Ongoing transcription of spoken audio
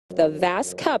The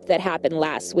VASS Cup that happened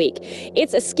last week.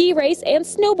 It's a ski race and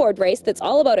snowboard race that's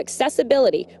all about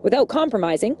accessibility without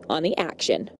compromising on the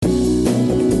action.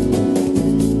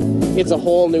 It's a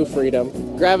whole new freedom.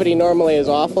 Gravity normally is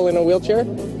awful in a wheelchair,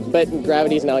 but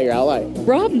gravity is now your ally.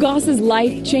 Rob Goss's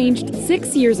life changed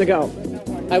 6 years ago.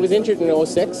 I was injured in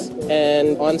 06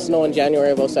 and on snow in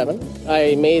January of 07.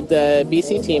 I made the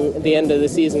BC team at the end of the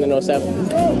season in 07.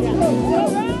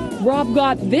 Rob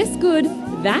got this good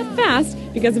that fast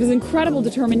because of his incredible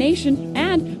determination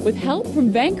and with help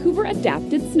from Vancouver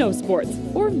Adapted Snow Sports,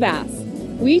 or VASS.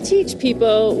 We teach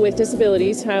people with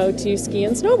disabilities how to ski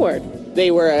and snowboard. They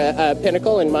were a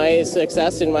pinnacle in my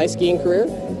success in my skiing career,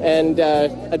 and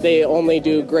they only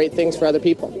do great things for other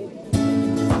people.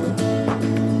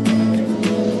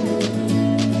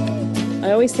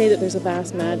 I always say that there's a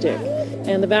VASS magic,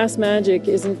 and the VASS magic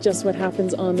isn't just what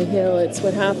happens on the hill, it's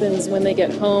what happens when they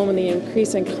get home and the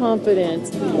increase in confidence.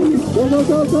 Go, go,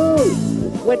 go, go!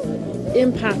 What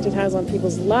impact it has on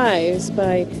people's lives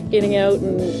by getting out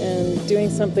and doing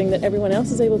something that everyone else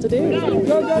is able to do.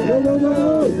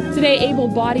 Today,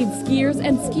 able-bodied skiers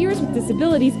and skiers with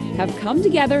disabilities have come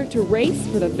together to race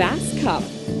for the VASS Cup.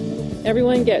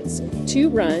 Everyone gets 2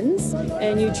 runs,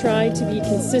 and you try to be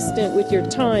consistent with your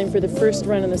time for the first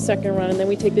run and the second run, and then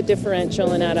we take the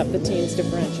differential and add up the team's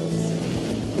differentials.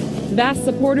 VASS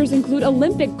supporters include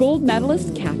Olympic gold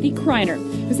medalist Kathy Kreiner,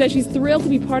 who says she's thrilled to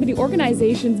be part of the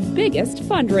organization's biggest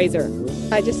fundraiser.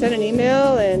 I just sent an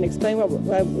email and explained what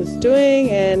I was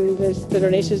doing, and the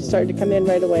donations started to come in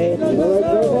right away.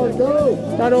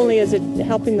 Not only is it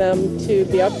helping them to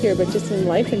be up here, but just in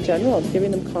life in general,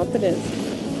 giving them confidence.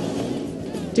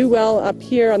 Do well up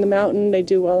here on the mountain, they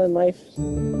do well in life.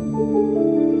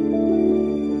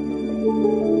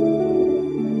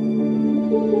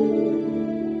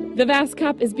 The VASS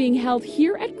Cup is being held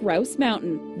here at Grouse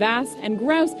Mountain. VASS and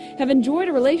Grouse have enjoyed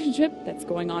a relationship that's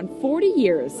going on 40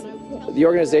 years. The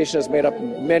organization is made up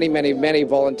of many, many, many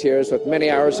volunteers with many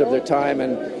hours of their time,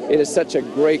 and it is such a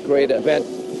great, great event.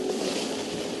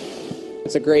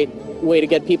 It's a great way to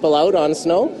get people out on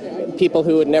snow, people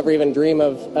who would never even dream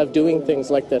of doing things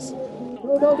like this.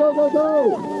 Go, go, go, go,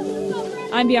 go!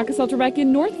 I'm Bianca Salterbeck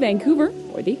in North Vancouver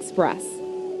for The Express.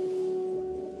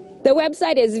 The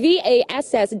website is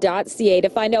vass.ca to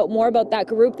find out more about that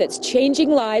group that's changing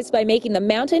lives by making the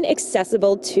mountain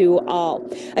accessible to all.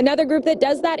 Another group that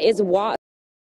does that is VASS.